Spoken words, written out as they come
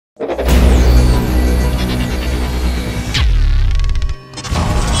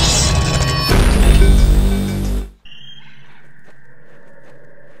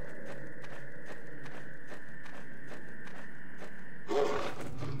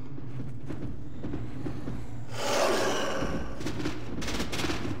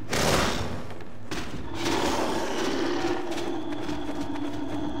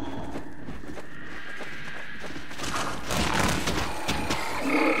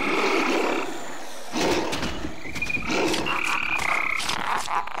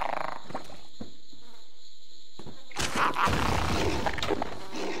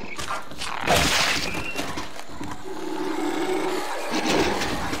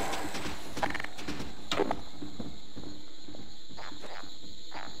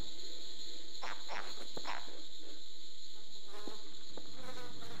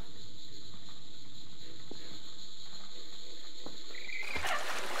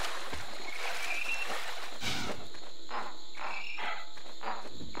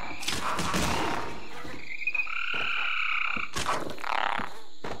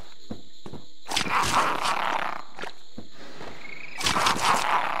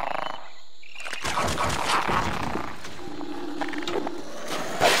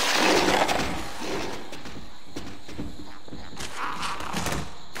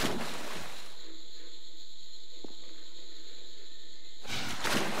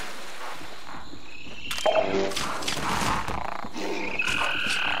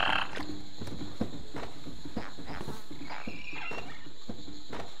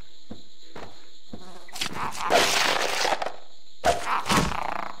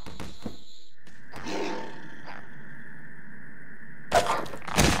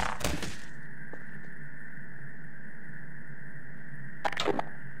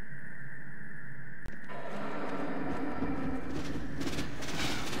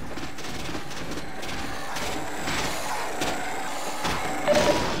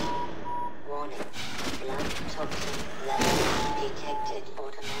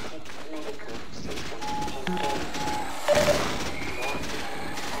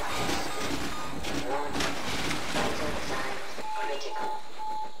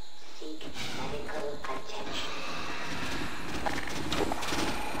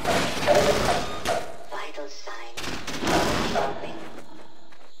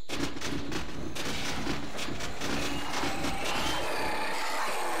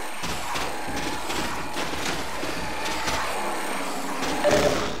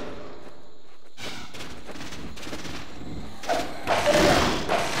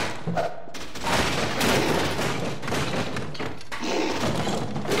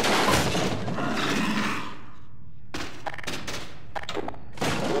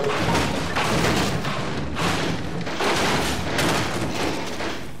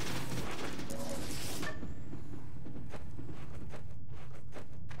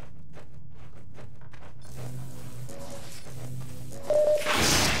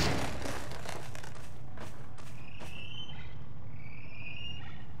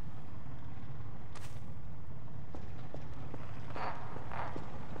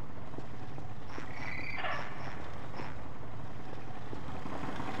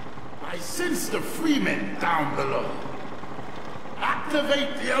Mr. Freeman down below.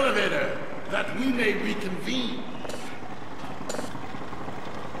 Activate the elevator, that we may reconvene.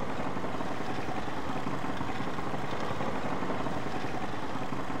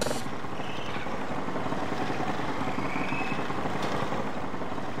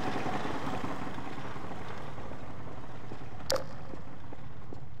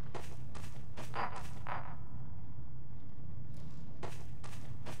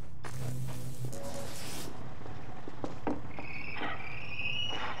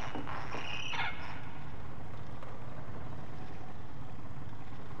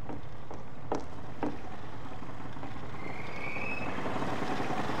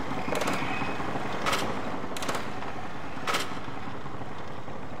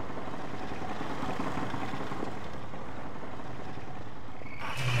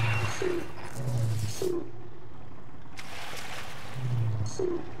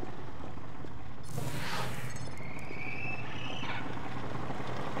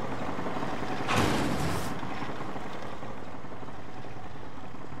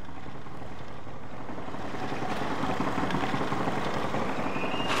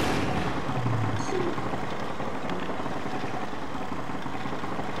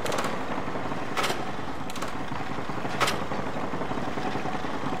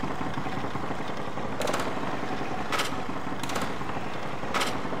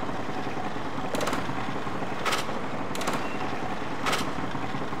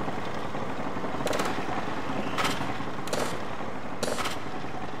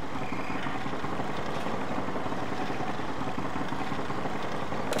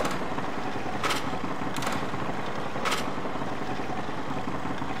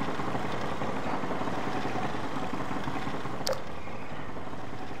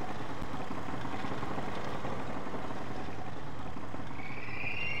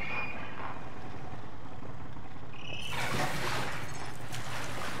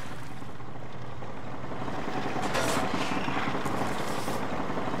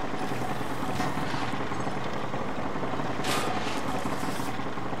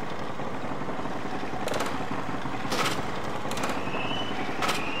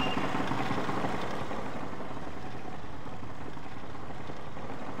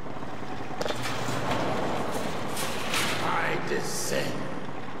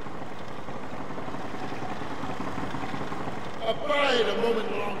 Abide a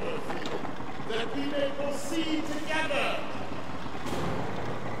moment longer, Freeman, that we may proceed together.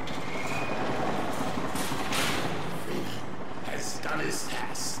 Freeman has done his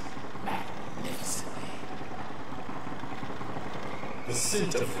task magnificently. The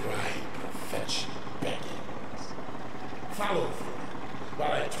scent of right perfection beckons. Follow, Freeman,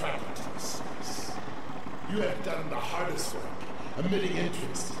 while I travel to the source. You have done the hardest work, admitting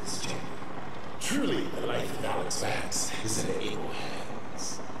entrance to this chamber. Truly, the life of Alyx Vance is in able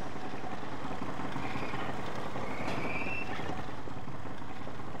hands.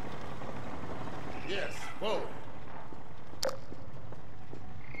 Yes, forward.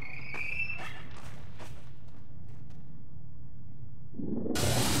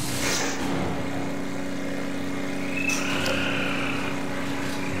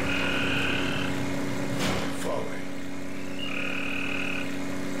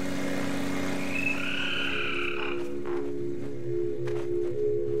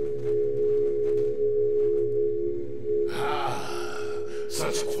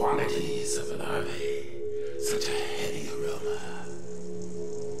 Such quantities of larvae, such a heady aroma.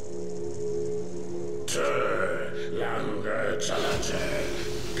 Tur langer chalacher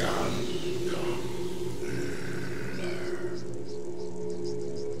gong.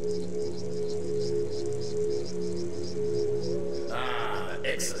 Ah,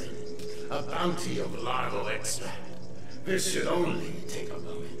 excellent. A bounty of larval extract. This should only take a moment.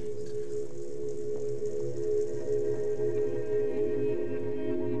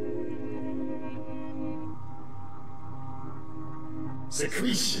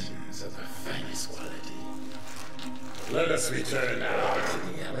 Secretions of the finest quality. Let us return now to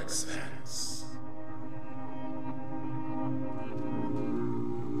the Alyx Vance.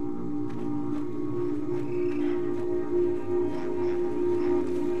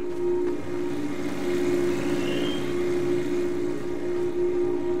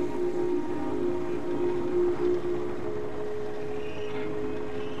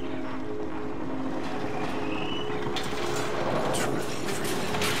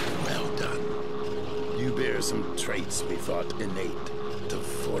 Some traits we thought innate to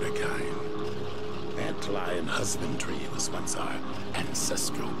Fortikain. Antlion husbandry was once our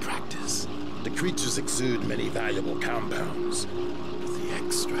ancestral practice. The creatures exude many valuable compounds. The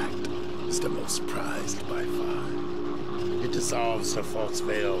extract is the most prized by far. It dissolves her false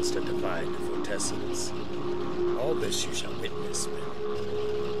veils to divide the vortessence. All this you shall witness, men.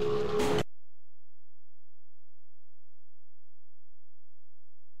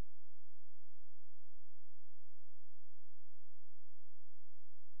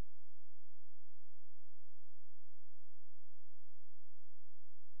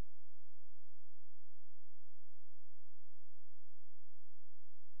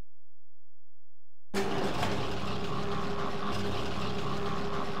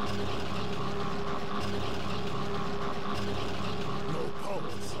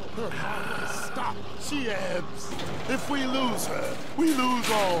 Her heart is stopped. She ebbs. If we lose her, we lose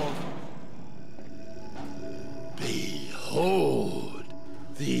all. Behold,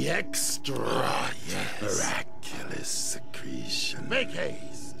 the extract. Yes. Miraculous secretion. Make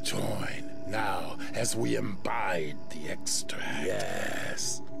haste. Join now as we imbibe the extract.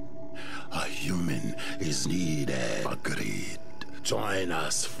 Yes. A human is needed. Agreed. Join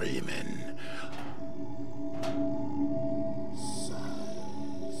us, Freeman.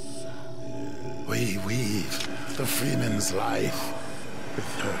 We weave the Freeman's life with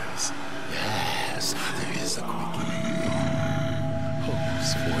hers. Yes, there is a quickening.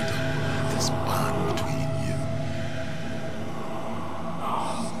 Hopes for this bond between you.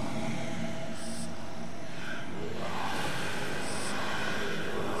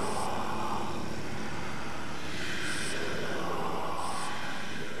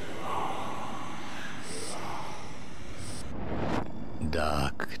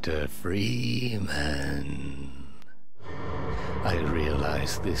 Dr. Freeman. I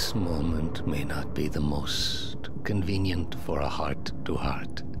realize this moment may not be the most convenient for a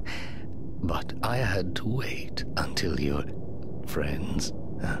heart-to-heart, but I had to wait until your friends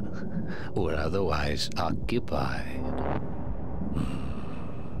were otherwise occupied.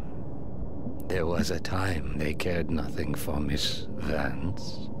 There was a time they cared nothing for Miss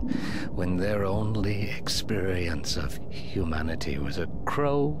Vance, when their only experience of humanity was a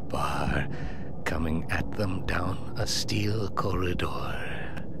crowbar coming at them down a steel corridor.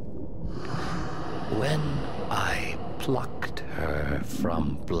 When I plucked her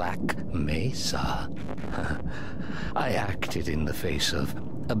from Black Mesa, I acted in the face of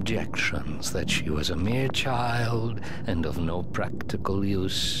objections that she was a mere child and of no practical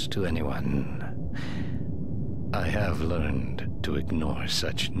use to anyone. I have learned to ignore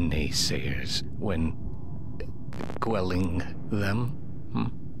such naysayers when quelling them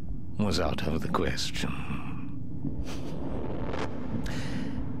was out of the question.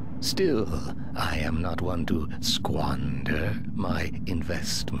 Still, I am not one to squander my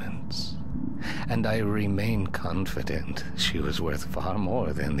investments, and I remain confident she was worth far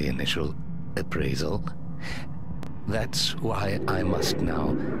more than the initial appraisal. That's why I must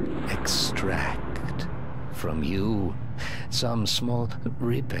now extract from you some small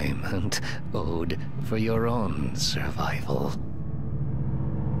repayment owed for your own survival.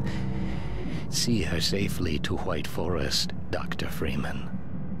 See her safely to White Forest, Dr. Freeman.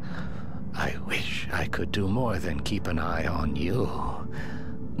 I wish I could do more than keep an eye on you,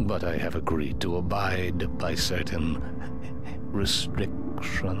 but I have agreed to abide by certain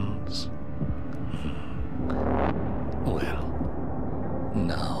restrictions. Well,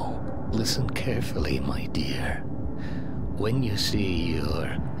 now, listen carefully, my dear. When you see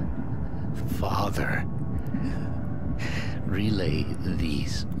your father, relay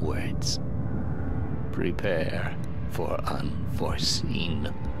these words. Prepare for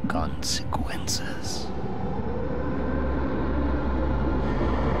unforeseen consequences.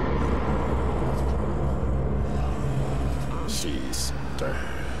 She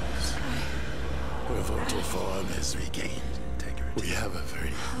stirs. Her vocal form has regained integrity. We have a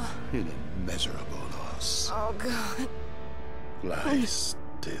very immeasurable loss. Oh, God. Lie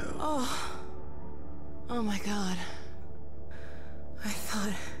still. Oh, my God. I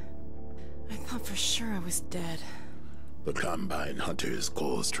thought for sure I was dead. The Combine hunters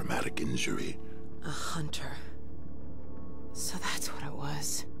caused traumatic injury. A hunter. So that's what it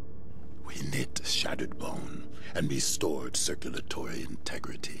was. We knit shattered bone and restored circulatory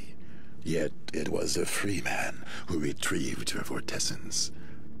integrity. Yet it was a Freeman who retrieved her vortessence.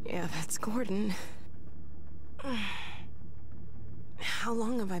 Yeah, that's Gordon. How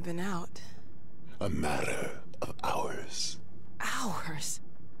long have I been out? A matter of hours. Hours?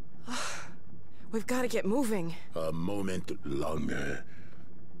 We've got to get moving. A moment longer.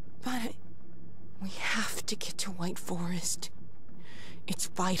 But we have to get to White Forest. It's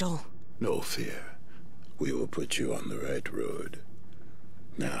vital. No fear. We will put you on the right road.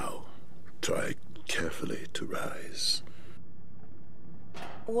 Now, try carefully to rise.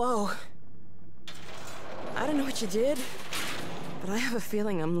 Whoa. I don't know what you did, but I have a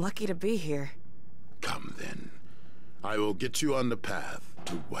feeling I'm lucky to be here. Come then. I will get you on the path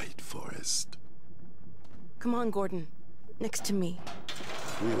to White Forest. Come on, Gordon. Next to me.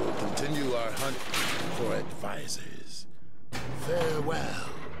 We will continue our hunt for advisors. Farewell.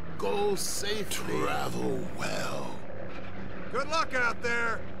 Go safely. Travel well. Good luck out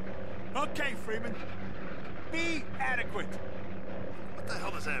there! Okay, Freeman. Be adequate. What the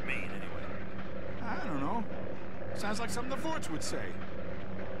hell does that mean, anyway? I don't know. Sounds like something the Forts would say.